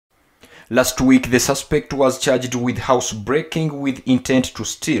Last week, the suspect was charged with housebreaking with intent to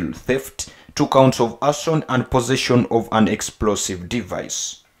steal, theft, 2 counts of arson, and possession of an explosive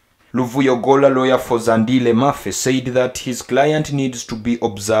device. Luvuyogola, lawyer for Zandile Mafe, said that his client needs to be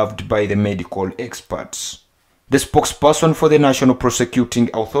observed by the medical experts. The spokesperson for the National Prosecuting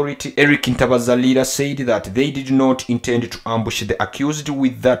Authority, Eric Ntabazalira, said that they did not intend to ambush the accused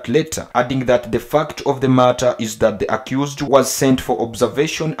with that letter, adding that the fact of the matter is that the accused was sent for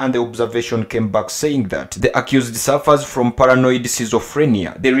observation and the observation came back saying that the accused suffers from paranoid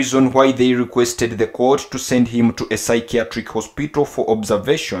schizophrenia, the reason why they requested the court to send him to a psychiatric hospital for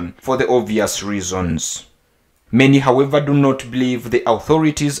observation for the obvious reasons. Many, however, do not believe the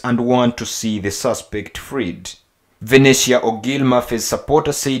authorities and want to see the suspect freed. Venetia Ogil, Mafe's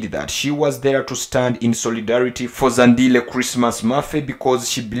supporter, said that she was there to stand in solidarity for Zandile Christmas Mafe because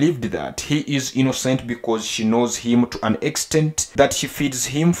she believed that he is innocent because she knows him to an extent that she feeds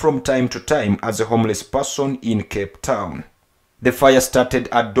him from time to time as a homeless person in Cape Town. The fire started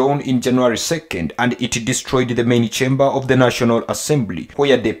at dawn in January 2nd and it destroyed the main chamber of the National Assembly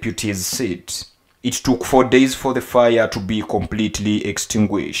where deputies sit. It took 4 days for the fire to be completely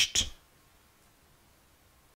extinguished.